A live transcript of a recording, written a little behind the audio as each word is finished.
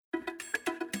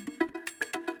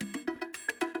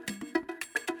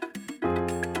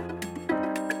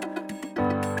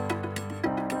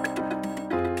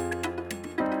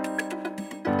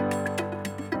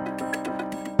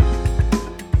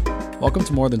Welcome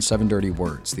to More Than 7 Dirty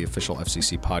Words, the official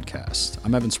FCC podcast.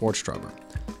 I'm Evan Swartztraber.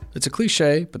 It's a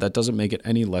cliche, but that doesn't make it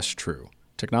any less true.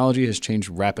 Technology has changed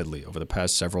rapidly over the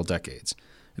past several decades,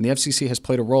 and the FCC has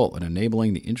played a role in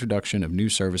enabling the introduction of new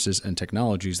services and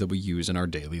technologies that we use in our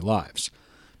daily lives.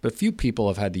 But few people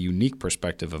have had the unique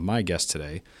perspective of my guest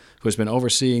today, who has been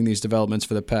overseeing these developments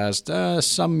for the past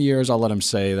some years. I'll let him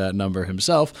say that number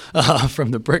himself.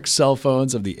 From the brick cell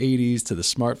phones of the 80s to the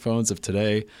smartphones of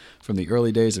today, from the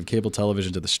early days of cable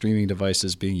television to the streaming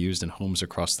devices being used in homes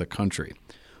across the country.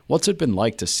 What's it been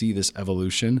like to see this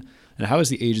evolution, and how has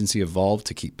the agency evolved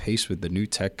to keep pace with the new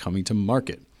tech coming to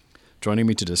market? Joining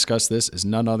me to discuss this is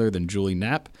none other than Julie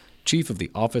Knapp, Chief of the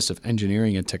Office of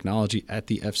Engineering and Technology at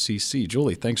the FCC.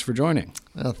 Julie, thanks for joining.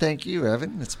 Well, thank you,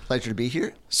 Evan. It's a pleasure to be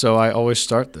here. So I always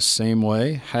start the same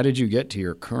way. How did you get to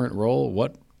your current role?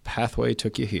 What pathway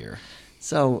took you here?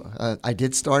 So I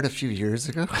did start a few years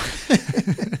ago.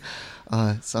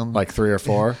 Like 3 or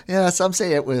 4? Yeah, some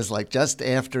say it was like just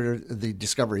after the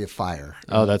discovery of fire.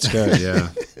 Oh, that's good, yeah.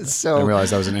 So I didn't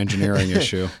realize that was an engineering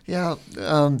issue. Yeah.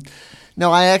 No,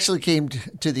 I actually came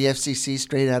to the FCC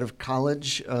straight out of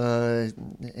college.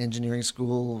 Engineering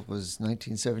school was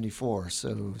 1974,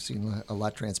 so I've seen a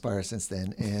lot transpire since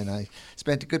then. And I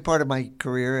spent a good part of my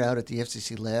career out at the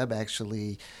FCC lab,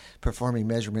 actually performing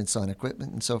measurements on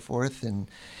equipment and so forth, and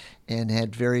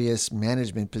had various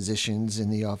management positions in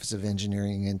the Office of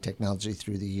Engineering and Technology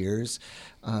through the years,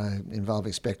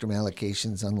 involving spectrum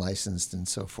allocations, unlicensed, and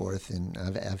so forth. And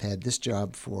I've had this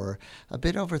job for a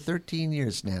bit over 13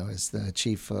 years now as the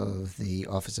Chief of the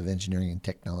Office of Engineering and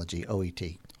Technology,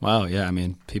 OET. Wow, yeah. I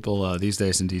mean, people these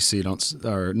days in D.C.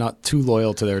 are not too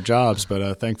loyal to their jobs,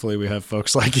 but thankfully we have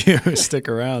folks like you who stick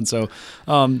around. So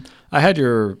I had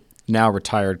your now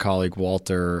retired colleague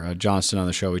Walter Johnston on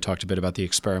the show. We talked a bit about the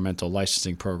experimental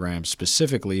licensing program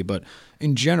specifically, but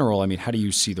in general, I mean, how do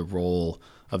you see the role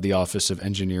of the Office of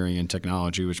Engineering and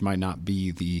Technology, which might not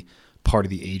be the part of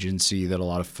the agency that a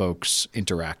lot of folks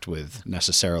interact with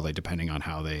necessarily, depending on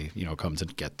how they, come to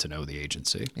get to know the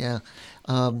agency? Yeah.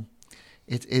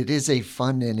 It is a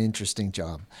fun and interesting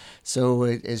job. So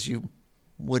as you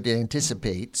would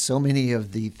anticipate, so many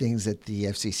of the things that the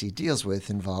FCC deals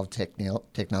with involve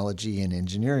technology and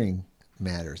engineering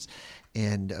matters.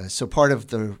 And so part of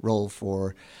the role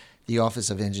for the Office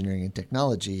of Engineering and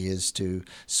Technology is to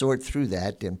sort through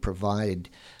that and provide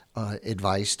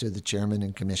advice to the chairman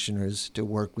and commissioners to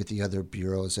work with the other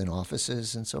bureaus and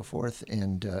offices and so forth.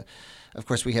 And of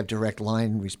course, we have direct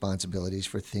line responsibilities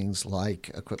for things like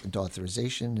equipment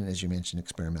authorization and, as you mentioned,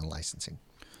 experimental licensing.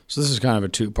 So this is kind of a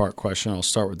two-part question. I'll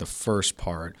start with the first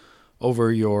part.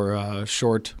 Over your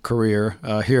short career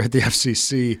here at the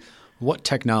FCC, what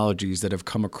technologies that have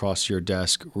come across your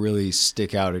desk really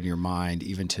stick out in your mind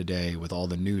even today with all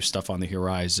the new stuff on the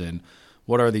horizon?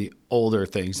 What are the older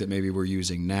things that maybe we're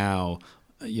using now,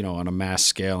 on a mass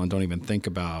scale and don't even think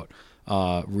about,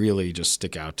 really just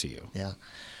stick out to you? Yeah.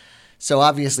 So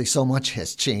obviously so much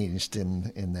has changed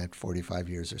in that 45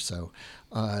 years or so.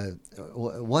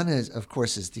 One is, of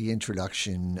course, is the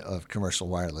introduction of commercial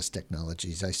wireless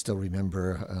technologies. I still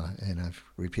remember, and I've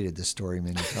repeated this story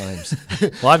many times.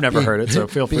 Well, I've never heard it, so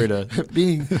feel free to.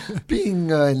 Being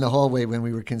in the hallway when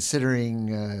we were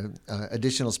considering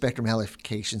additional spectrum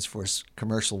allocations for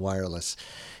commercial wireless.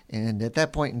 And at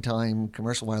that point in time,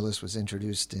 commercial wireless was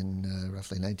introduced in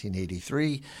roughly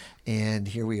 1983. And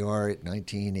here we are at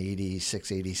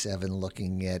 1986, 87,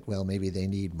 looking at, well, maybe they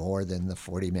need more than the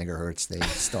 40 megahertz they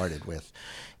started with.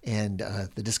 And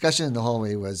the discussion in the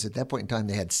hallway was, at that point in time,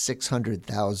 they had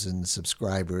 600,000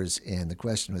 subscribers. And the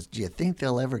question was, do you think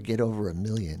they'll ever get over 1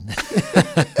 million?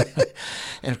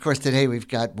 And, of course, today we've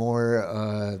got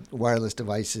more wireless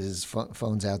devices,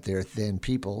 phones out there than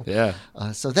people. Yeah.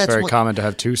 So that's very common to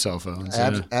have 2 cell phones.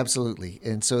 Absolutely.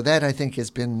 And so that, I think,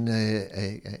 has been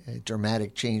a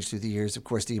dramatic change through the years. Of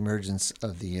course, the emergence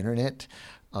of the Internet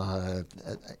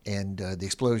and the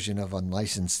explosion of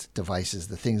unlicensed devices,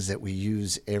 the things that we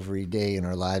use every day in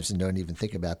our lives and don't even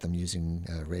think about them using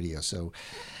radio. So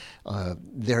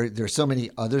there are so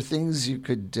many other things you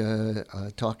could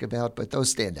talk about, but those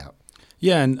stand out.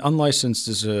 Yeah, and unlicensed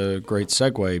is a great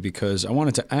segue because I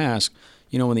wanted to ask,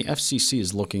 when the FCC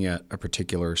is looking at a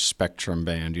particular spectrum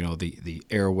band, the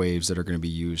airwaves that are going to be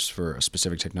used for a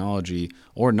specific technology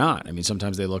or not. I mean,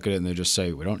 sometimes they look at it and they just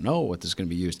say, we don't know what this is going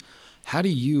to be used. How do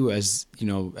you, as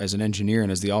an engineer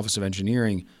and as the Office of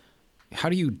Engineering, how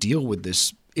do you deal with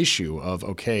this issue of,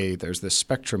 okay, there's this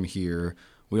spectrum here.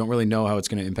 We don't really know how it's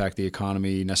going to impact the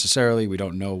economy necessarily. We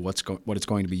don't know what it's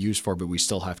going to be used for, but we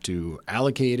still have to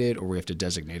allocate it or we have to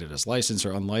designate it as licensed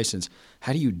or unlicensed.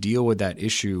 How do you deal with that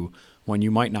issue when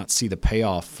you might not see the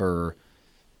payoff for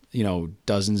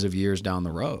dozens of years down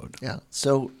the road. Yeah.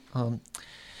 So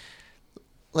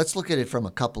let's look at it from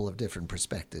a couple of different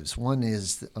perspectives. One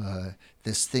is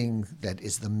this thing that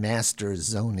is the master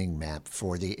zoning map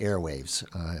for the airwaves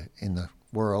in the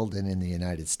world and in the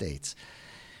United States.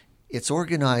 It's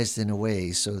organized in a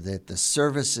way so that the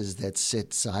services that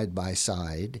sit side by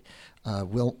side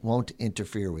won't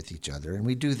interfere with each other, and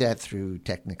we do that through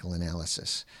technical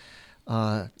analysis.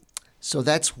 So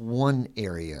that's one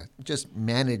area, just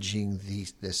managing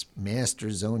this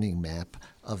master zoning map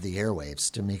of the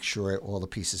airwaves to make sure all the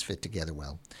pieces fit together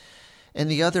well. And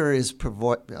the other is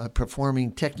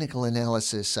performing technical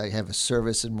analysis. I have a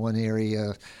service in one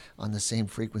area on the same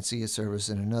frequency as service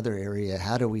in another area.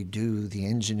 How do we do the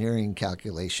engineering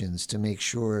calculations to make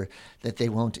sure that they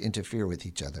won't interfere with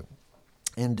each other?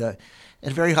 And at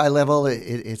a very high level,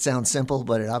 it sounds simple,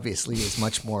 but it obviously is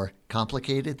much more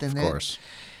complicated than that. Of course.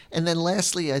 And then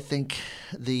lastly, I think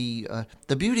the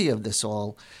beauty of this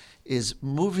all is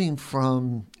moving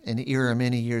from an era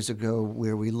many years ago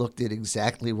where we looked at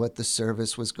exactly what the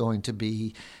service was going to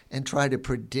be and try to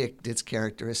predict its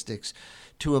characteristics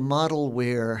to a model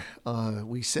where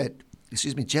we set,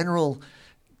 general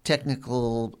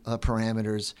technical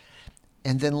parameters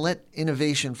and then let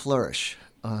innovation flourish.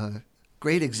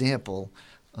 Great example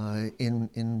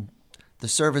in the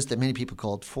service that many people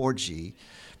called 4G,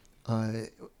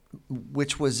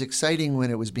 which was exciting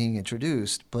when it was being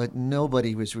introduced, but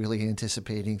nobody was really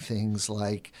anticipating things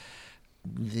like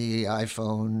the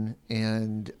iPhone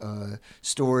and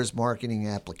stores marketing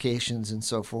applications and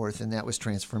so forth, and that was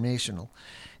transformational.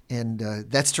 And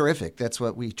that's terrific. That's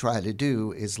what we try to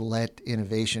do, is let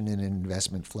innovation and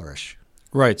investment flourish.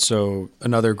 Right. So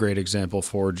another great example,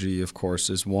 4G, of course,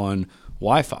 is one,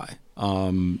 Wi-Fi.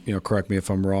 Correct me if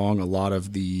I'm wrong, a lot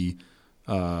of the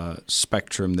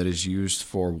spectrum that is used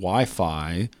for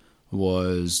Wi-Fi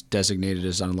was designated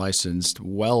as unlicensed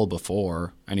well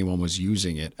before anyone was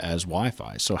using it as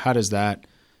Wi-Fi. So how does that,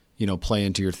 play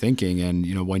into your thinking?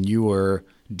 And, when you were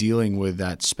dealing with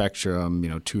that spectrum,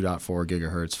 2.4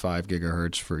 gigahertz, 5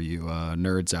 gigahertz for you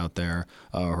nerds out there,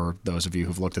 or those of you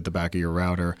who've looked at the back of your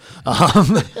router,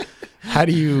 how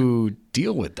do you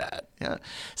deal with that? Yeah.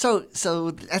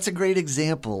 So that's a great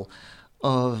example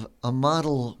of a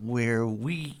model where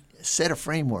we set a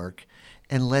framework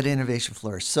and let innovation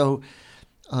flourish. So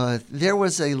there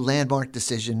was a landmark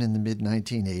decision in the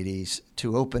mid-1980s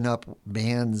to open up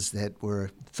bands that were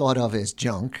thought of as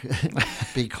junk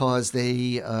because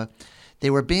they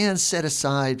were bands set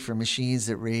aside for machines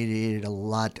that radiated a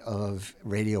lot of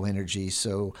radio energy,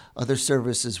 so other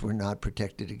services were not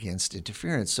protected against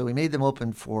interference. So we made them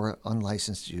open for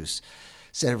unlicensed use,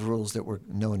 set of rules that were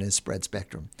known as spread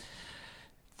spectrum.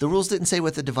 The rules didn't say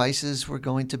what the devices were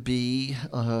going to be,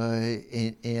 so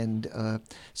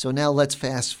now let's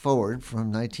fast forward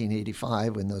from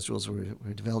 1985, when those rules were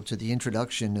developed, to the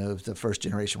introduction of the first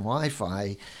generation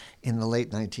Wi-Fi in the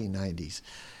late 1990s.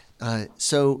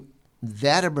 So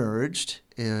that emerged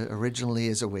originally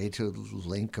as a way to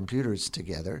link computers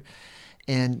together.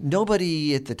 And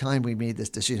nobody at the time we made this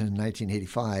decision in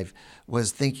 1985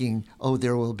 was thinking,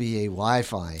 there will be a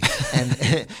Wi-Fi,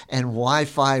 and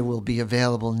Wi-Fi will be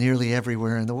available nearly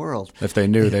everywhere in the world. If they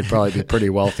knew, they'd probably be pretty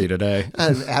wealthy today.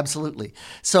 Absolutely.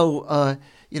 So,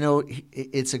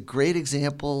 it's a great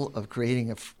example of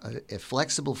creating a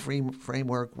flexible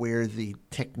framework where the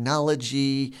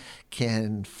technology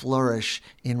can flourish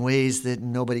in ways that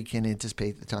nobody can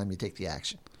anticipate at the time you take the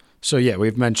action. So, yeah,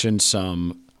 we've mentioned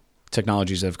some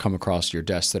technologies that have come across your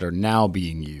desk that are now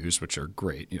being used, which are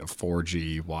great.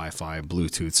 4G, Wi-Fi,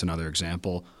 Bluetooth's another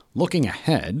example. Looking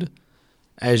ahead,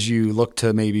 as you look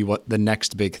to maybe what the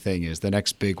next big thing is, the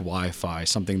next big Wi-Fi,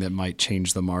 something that might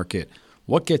change the market,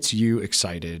 what gets you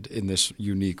excited in this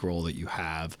unique role that you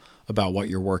have about what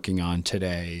you're working on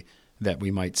today that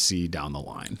we might see down the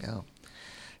line? Yeah.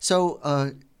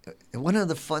 So one of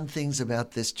the fun things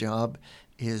about this job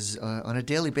is on a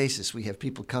daily basis, we have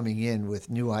people coming in with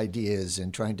new ideas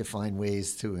and trying to find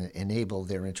ways to enable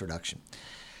their introduction.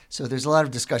 So there's a lot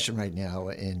of discussion right now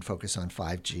and focus on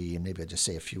 5G, and maybe I'll just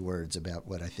say a few words about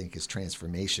what I think is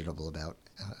transformational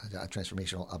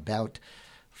about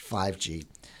 5G.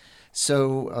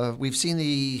 So we've seen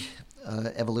the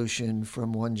evolution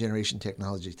from one generation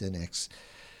technology to the next.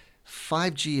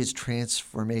 5G is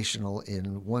transformational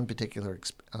in one particular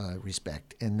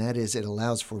respect, and that is it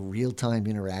allows for real-time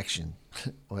interaction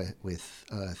with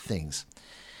things.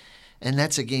 And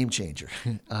that's a game changer.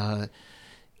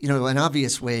 An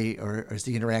obvious way is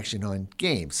the interaction on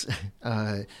games.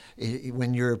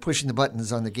 When you're pushing the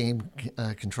buttons on the game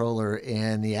controller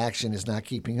and the action is not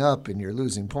keeping up and you're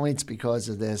losing points because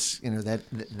of this,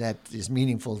 that is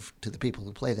meaningful to the people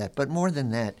who play that. But more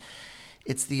than that,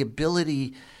 it's the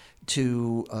ability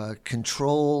to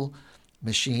control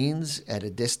machines at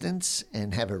a distance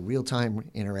and have a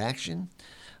real-time interaction.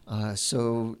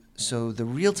 So the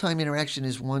real-time interaction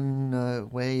is one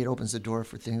way. It opens the door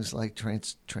for things like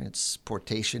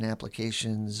transportation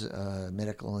applications,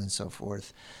 medical, and so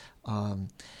forth.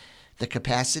 The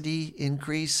capacity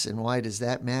increase, and why does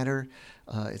that matter?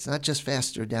 It's not just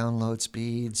faster download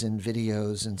speeds and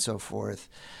videos and so forth,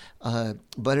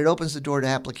 but it opens the door to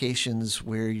applications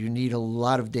where you need a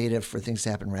lot of data for things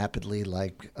to happen rapidly,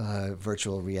 like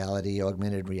virtual reality,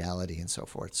 augmented reality, and so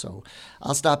forth. So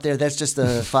I'll stop there. That's just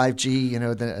the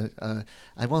 5G.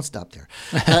 I won't stop there.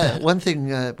 One thing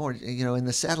more, in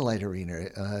the satellite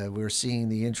arena, we're seeing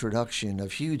the introduction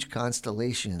of huge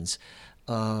constellations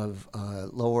of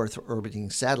low Earth orbiting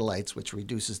satellites, which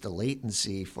reduces the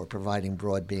latency for providing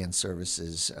broadband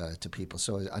services to people.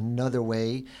 So another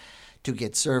way to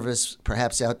get service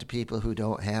perhaps out to people who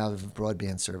don't have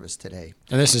broadband service today.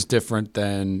 And this is different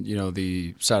than,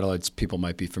 the satellites people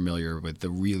might be familiar with,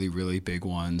 the really, really big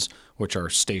ones, which are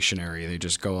stationary. They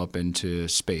just go up into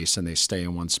space and they stay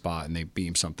in one spot and they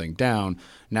beam something down.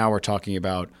 Now we're talking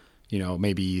about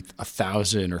maybe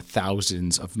 1,000 or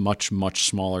thousands of much, much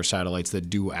smaller satellites that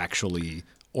do actually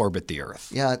orbit the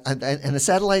Earth. Yeah, and the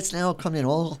satellites now come in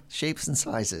all shapes and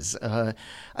sizes. I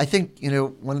think,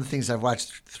 one of the things I've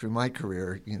watched through my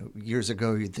career, years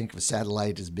ago you'd think of a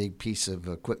satellite as a big piece of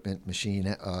equipment,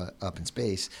 machine up in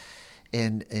space.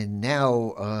 And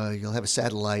now you'll have a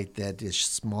satellite that is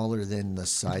smaller than the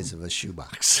size of a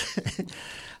shoebox.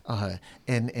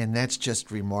 And that's just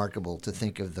remarkable to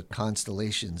think of the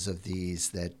constellations of these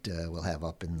that we'll have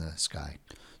up in the sky.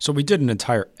 So we did an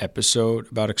entire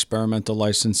episode about experimental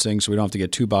licensing, so we don't have to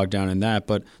get too bogged down in that.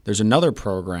 But there's another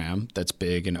program that's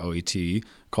big in OET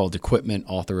called Equipment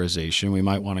Authorization. We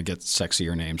might want to get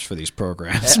sexier names for these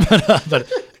programs, but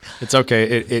it's okay.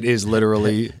 It is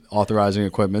literally authorizing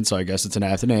equipment, so I guess it's an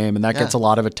apt name, and that gets a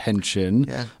lot of attention.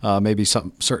 Yeah. Maybe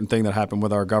some certain thing that happened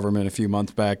with our government a few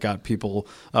months back got people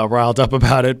riled up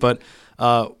about it. But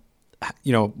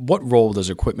what role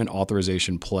does equipment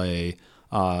authorization play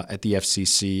at the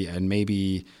FCC, and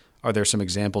maybe are there some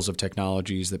examples of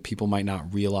technologies that people might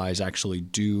not realize actually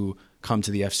do come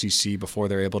to the FCC before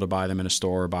they're able to buy them in a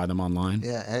store or buy them online?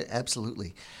 Yeah,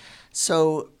 absolutely.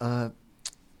 So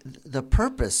the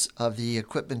purpose of the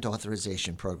equipment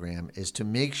authorization program is to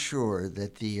make sure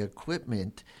that the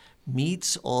equipment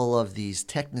meets all of these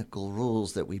technical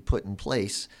rules that we put in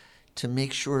place to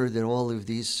make sure that all of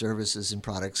these services and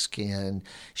products can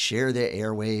share their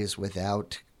airways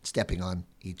without stepping on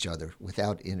each other,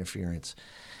 without interference.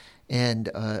 And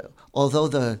although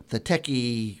the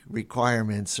techie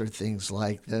requirements are things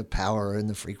like the power and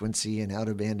the frequency and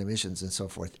out-of-band emissions and so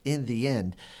forth, in the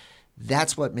end,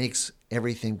 that's what makes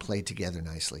everything play together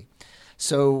nicely.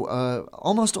 So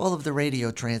almost all of the radio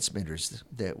transmitters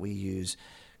that we use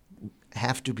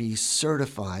have to be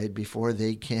certified before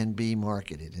they can be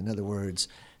marketed. In other words,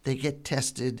 they get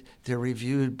tested. They're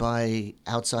reviewed by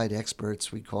outside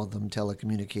experts. We call them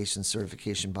telecommunications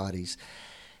certification bodies.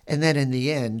 And then in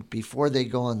the end, before they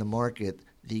go on the market,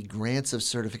 the grants of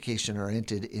certification are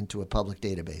entered into a public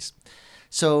database.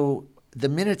 So the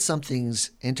minute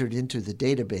something's entered into the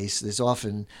database, there's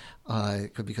often,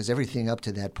 because everything up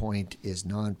to that point is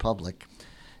non-public,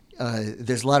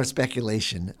 there's a lot of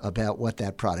speculation about what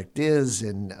that product is.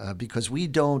 And because we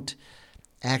don't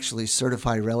actually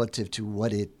certify relative to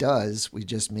what it does, we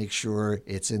just make sure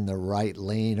it's in the right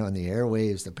lane on the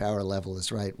airwaves, the power level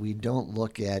is right. We don't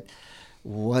look at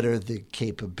what are the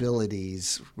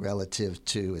capabilities relative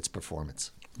to its performance.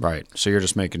 Right. So you're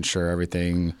just making sure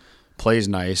everything plays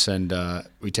nice, and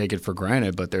we take it for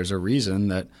granted, but there's a reason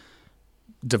that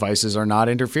devices are not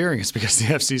interfering. It's because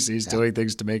the FCC is doing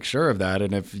things to make sure of that.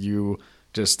 And if you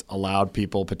just allowed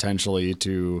people potentially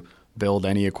to build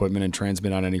any equipment and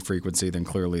transmit on any frequency, then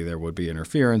clearly there would be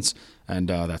interference. And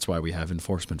that's why we have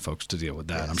enforcement folks to deal with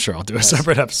that. Yes. I'm sure I'll do a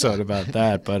separate episode about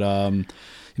that. But,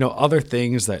 other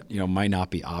things that, might not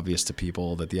be obvious to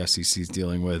people that the FCC is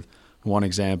dealing with. One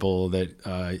example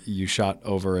that you shot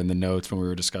over in the notes when we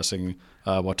were discussing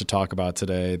what to talk about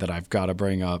today that I've got to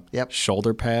bring up,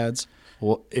 shoulder pads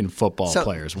in football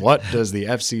players. What does the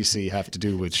FCC have to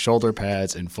do with shoulder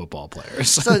pads in football players?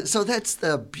 So that's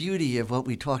the beauty of what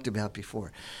we talked about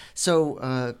before.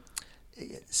 So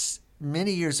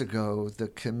many years ago, the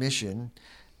commission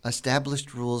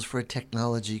established rules for a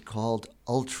technology called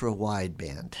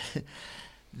ultra-wideband.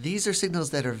 These are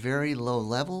signals that are very low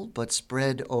level but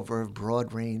spread over a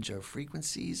broad range of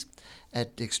frequencies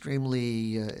at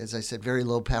extremely, as I said, very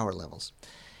low power levels.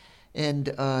 And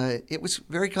it was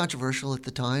very controversial at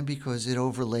the time because it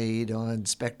overlaid on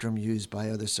spectrum used by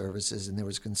other services, and there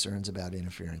was concerns about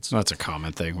interference. That's a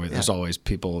common thing. There's always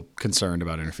people concerned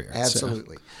about interference.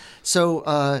 Absolutely. So,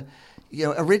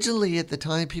 originally at the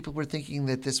time, people were thinking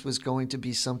that this was going to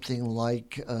be something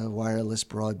like wireless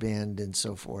broadband and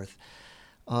so forth.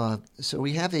 So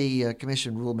we have a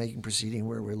commission rulemaking proceeding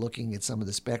where we're looking at some of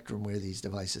the spectrum where these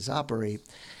devices operate.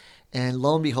 And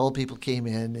lo and behold, people came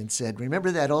in and said,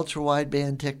 remember that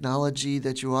ultra-wideband technology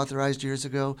that you authorized years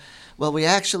ago? Well, we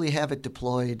actually have it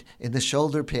deployed in the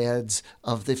shoulder pads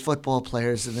of the football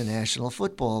players in the National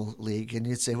Football League. And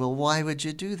you'd say, well, why would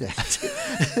you do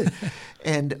that?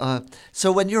 And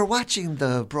so when you're watching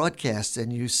the broadcast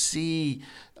and you see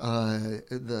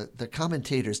the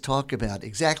commentators talk about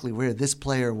exactly where this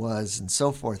player was and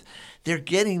so forth, they're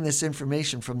getting this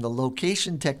information from the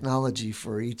location technology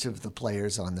for each of the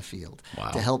players on the field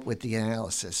to help with the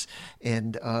analysis.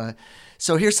 And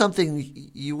so here's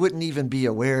something you wouldn't even be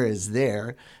aware is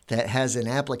there that has an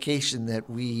application that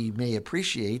we may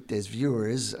appreciate as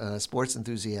viewers, sports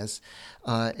enthusiasts,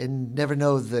 and never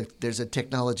know that there's a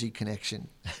technology connection.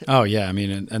 Oh, yeah. I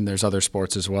mean, and there's other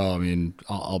sports as well. I mean,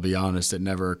 I'll be honest, it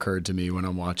never occurred to me when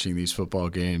I'm watching these football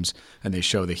games and they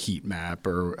show the heat map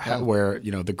or where,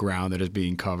 the ground that is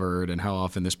being covered and how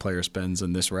often this player spends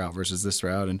in this route versus this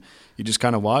route. And you just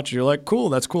kind of watch and you're like, cool,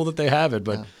 that's cool that they have it.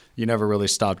 But you never really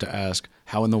stop to ask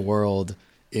how in the world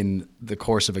in the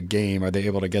course of a game are they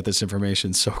able to get this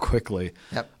information so quickly?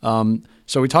 Yep.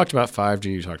 So we talked about 5G,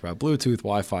 you talked about Bluetooth,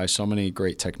 Wi-Fi, so many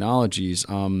great technologies.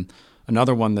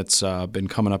 Another one that's been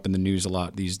coming up in the news a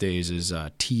lot these days is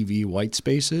TV white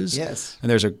spaces. Yes.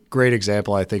 And there's a great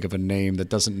example, I think, of a name that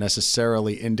doesn't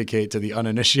necessarily indicate to the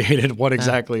uninitiated what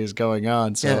exactly is going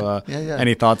on. So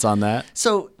any thoughts on that?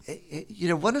 So,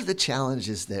 one of the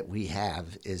challenges that we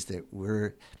have is that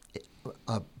we're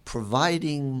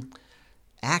providing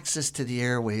access to the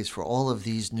airwaves for all of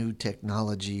these new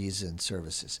technologies and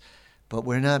services. But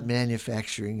we're not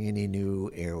manufacturing any new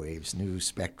airwaves, new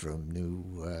spectrum,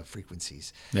 new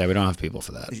frequencies. Yeah, we don't have people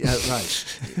for that. Yeah,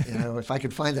 right. If I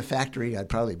could find the factory, I'd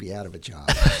probably be out of a job.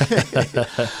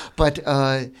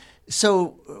 But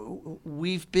so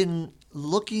we've been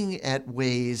looking at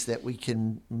ways that we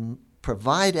can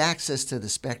provide access to the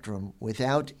spectrum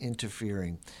without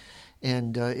interfering.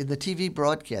 And in the TV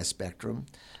broadcast spectrum,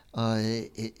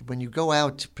 when you go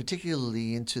out,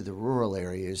 particularly into the rural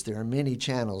areas, there are many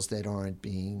channels that aren't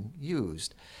being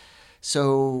used.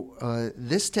 So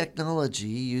this technology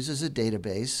uses a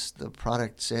database. The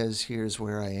product says, here's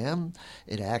where I am.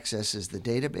 It accesses the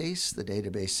database. The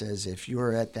database says, if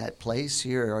you're at that place,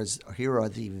 here are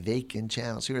the vacant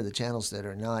channels. Here are the channels that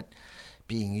are not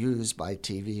being used by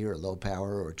TV or low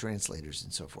power or translators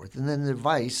and so forth. And then the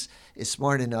device is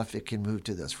smart enough it can move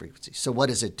to those frequencies. So what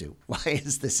does it do? Why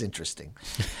is this interesting?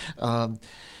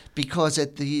 Because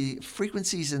at the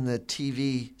frequencies in the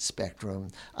TV spectrum,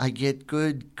 I get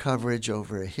good coverage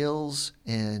over hills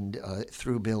and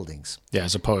through buildings. Yeah,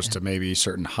 as opposed to maybe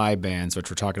certain high bands, which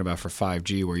we're talking about for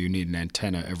 5G, where you need an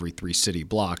antenna every 3 city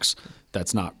blocks.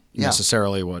 That's not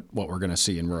necessarily what we're going to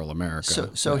see in rural America.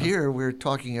 So here we're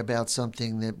talking about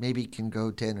something that maybe can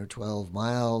go 10 or 12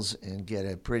 miles and get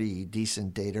a pretty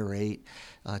decent data rate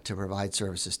to provide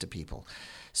services to people.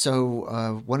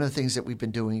 So one of the things that we've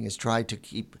been doing is try to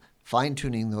keep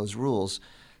fine-tuning those rules.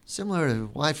 Similar to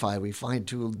Wi-Fi, we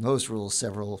fine-tune those rules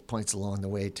several points along the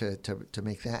way to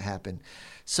make that happen.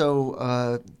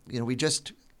 So, we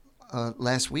just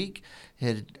last week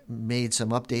had made some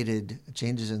updated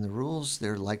changes in the rules.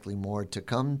 There are likely more to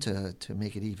come to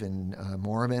make it even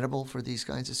more amenable for these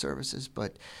kinds of services.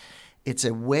 But it's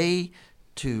a way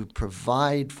to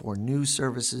provide for new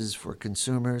services for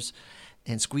consumers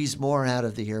and squeeze more out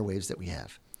of the airwaves that we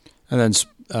have. And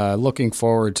then looking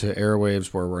forward to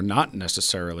airwaves where we're not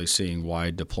necessarily seeing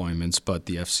wide deployments, but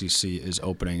the FCC is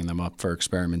opening them up for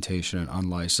experimentation and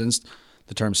unlicensed.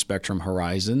 The term spectrum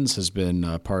horizons has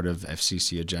been part of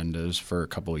FCC agendas for a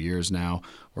couple of years now.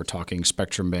 We're talking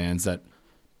spectrum bands that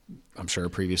I'm sure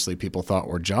previously people thought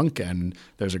were junk, and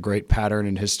there's a great pattern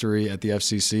in history at the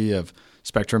FCC of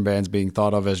spectrum bands being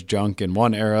thought of as junk in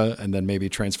one era and then maybe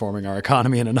transforming our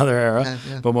economy in another era.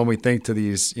 Yeah. But when we think to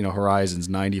these, horizons,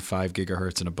 95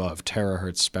 gigahertz and above,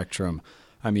 terahertz spectrum,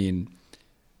 I mean,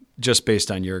 just based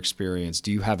on your experience,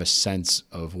 do you have a sense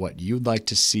of what you'd like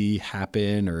to see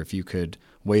happen, or if you could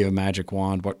wave a magic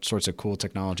wand, what sorts of cool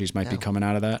technologies might be coming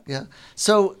out of that? Yeah.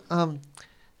 So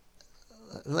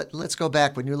let's go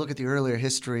back. When you look at the earlier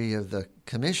history of the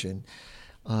commission,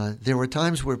 there were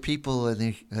times where people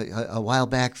a while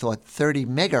back thought 30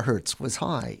 megahertz was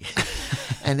high.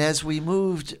 And as we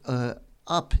moved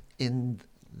up in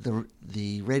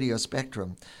the radio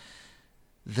spectrum,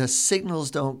 the signals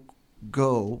don't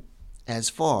go as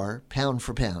far pound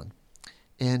for pound.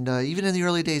 And even in the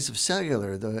early days of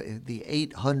cellular, the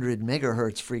 800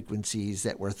 megahertz frequencies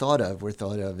that were thought of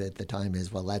at the time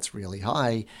as, well, that's really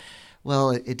high.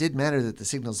 Well, it did matter that the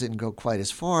signals didn't go quite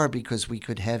as far because we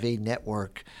could have a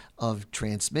network of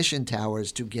transmission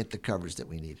towers to get the coverage that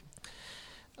we needed.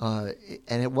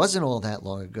 And it wasn't all that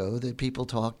long ago that people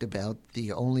talked about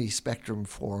the only spectrum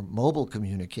for mobile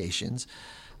communications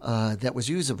that was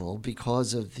usable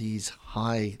because of these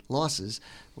high losses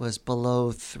was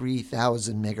below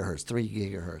 3,000 megahertz, 3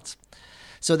 gigahertz.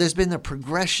 So there's been a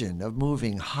progression of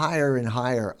moving higher and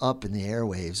higher up in the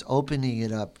airwaves, opening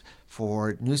it up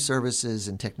for new services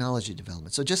and technology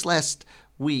development. So just last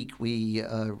week, we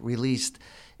released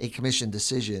a commission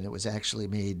decision. It was actually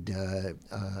made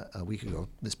a week ago,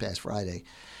 this past Friday,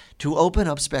 to open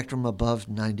up spectrum above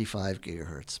 95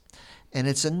 gigahertz. And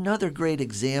it's another great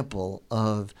example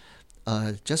of,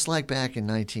 just like back in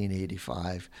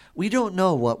 1985, we don't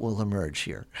know what will emerge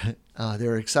here.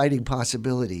 There are exciting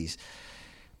possibilities.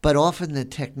 But often the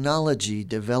technology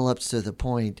develops to the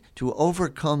point to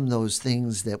overcome those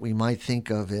things that we might think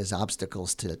of as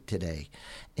obstacles to today.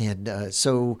 And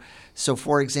so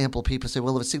for example, people say,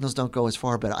 well, the signals don't go as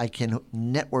far, but I can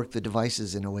network the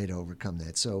devices in a way to overcome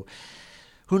that. So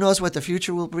who knows what the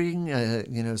future will bring?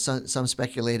 Some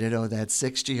speculated, that's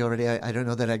 6G already. I don't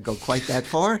know that I'd go quite that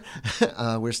far.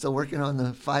 We're still working on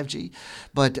the 5G.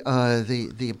 But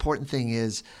the important thing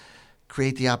is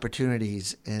create the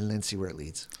opportunities and then see where it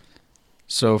leads.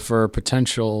 So for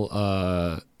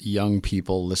potential young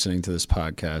people listening to this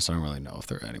podcast, I don't really know if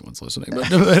anyone's listening,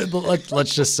 but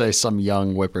let's just say some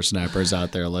young whippersnappers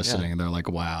out there listening, and they're like,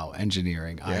 wow,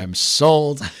 engineering, I am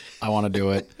sold. I want to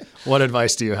do it. What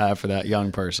advice do you have for that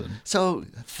young person? So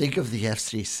think of the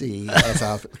FCC as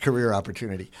a career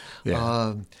opportunity.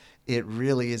 Yeah. It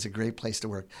really is a great place to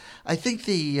work. I think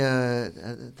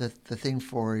the thing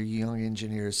for young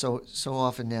engineers, so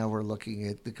often now we're looking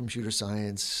at the computer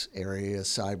science area,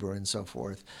 cyber, and so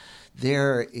forth.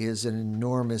 There is an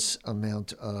enormous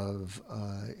amount of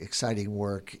exciting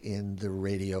work in the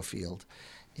radio field.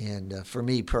 And for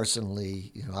me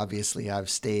personally, obviously I've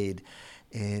stayed,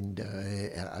 and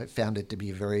I found it to be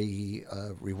a very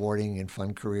rewarding and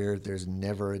fun career. There's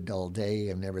never a dull day.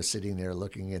 I'm never sitting there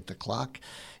looking at the clock.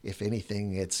 If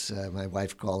anything, it's my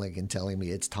wife calling and telling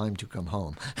me it's time to come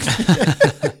home.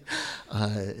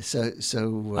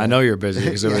 I know you're busy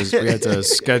because we had to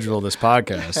schedule this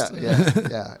podcast.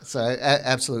 Yeah. So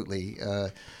absolutely,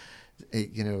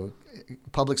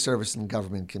 public service and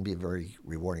government can be a very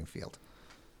rewarding field.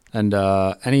 And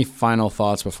any final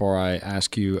thoughts before I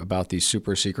ask you about the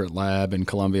super secret lab in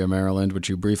Columbia, Maryland, which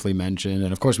you briefly mentioned?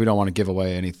 And of course, we don't want to give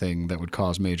away anything that would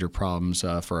cause major problems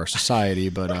for our society,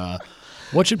 but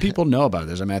what should people know about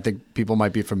this? I mean, I think people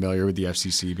might be familiar with the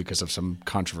FCC because of some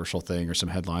controversial thing or some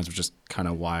headlines, which is kind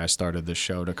of why I started this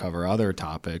show to cover other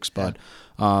topics. But,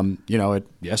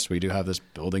 yes, we do have this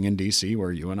building in D.C.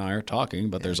 where you and I are talking,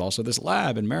 but there's also this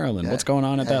lab in Maryland. What's going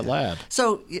on at that lab?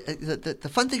 So the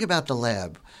fun thing about the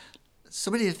lab,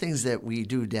 so many of the things that we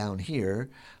do down here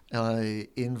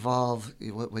involve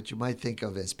what you might think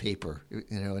of as paper.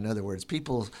 In other words,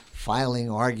 people filing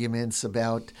arguments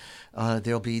about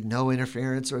there'll be no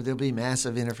interference or there'll be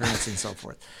massive interference and so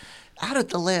forth. Out at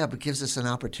the lab, it gives us an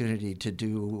opportunity to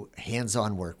do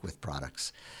hands-on work with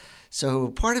products. So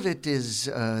part of it is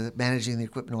managing the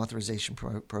equipment authorization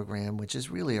program, which is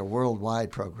really a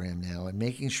worldwide program now, and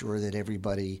making sure that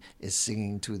everybody is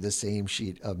singing to the same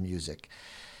sheet of music.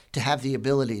 To have the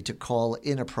ability to call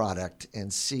in a product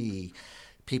and see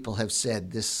people have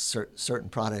said this certain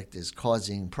product is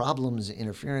causing problems,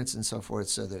 interference, and so forth,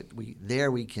 so that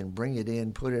we can bring it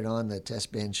in, put it on the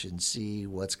test bench, and see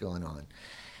what's going on.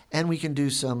 And we can do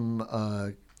some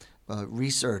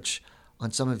research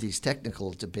on some of these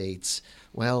technical debates.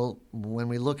 Well, when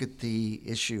we look at the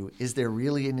issue, is there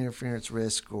really an interference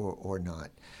risk or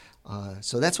not?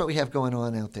 So that's what we have going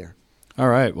on out there. All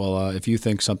right. Well, if you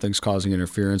think something's causing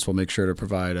interference, we'll make sure to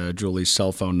provide Julie's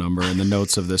cell phone number in the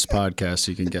notes of this podcast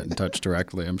so you can get in touch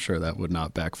directly. I'm sure that would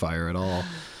not backfire at all.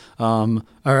 All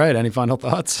right. Any final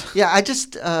thoughts? Yeah, I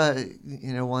just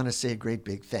want to say a great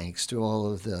big thanks to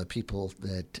all of the people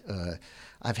that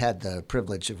I've had the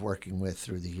privilege of working with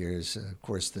through the years. Of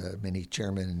course, the many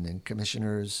chairmen and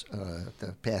commissioners,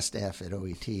 the past staff at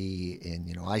OET,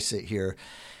 and I sit here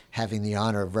having the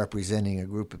honor of representing a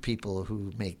group of people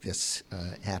who make this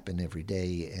happen every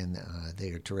day, and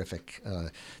they are terrific,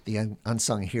 the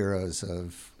unsung heroes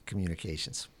of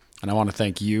communications. And I want to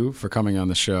thank you for coming on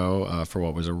the show for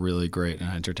what was a really great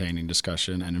and entertaining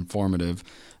discussion and informative.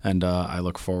 And I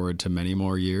look forward to many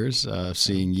more years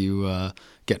seeing you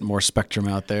get more spectrum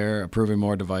out there, approving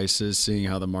more devices, seeing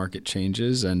how the market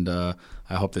changes. And I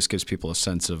hope this gives people a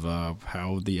sense of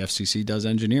how the FCC does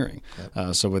engineering.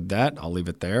 Yep. So with that, I'll leave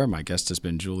it there. My guest has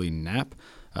been Julie Knapp,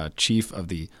 Chief of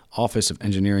the Office of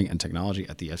Engineering and Technology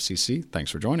at the FCC.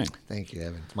 Thanks for joining. Thank you,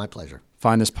 Evan. It's my pleasure.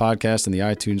 Find this podcast in the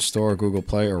iTunes Store, Google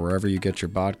Play, or wherever you get your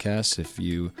podcasts. If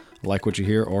you like what you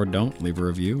hear or don't, leave a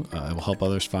review. It will help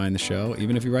others find the show.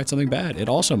 Even if you write something bad, it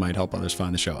also might help others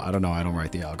find the show. I don't know. I don't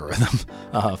write the algorithm.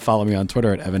 Follow me on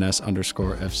Twitter at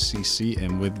 @EvanS_FCC.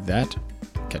 And with that,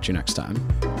 catch you next time.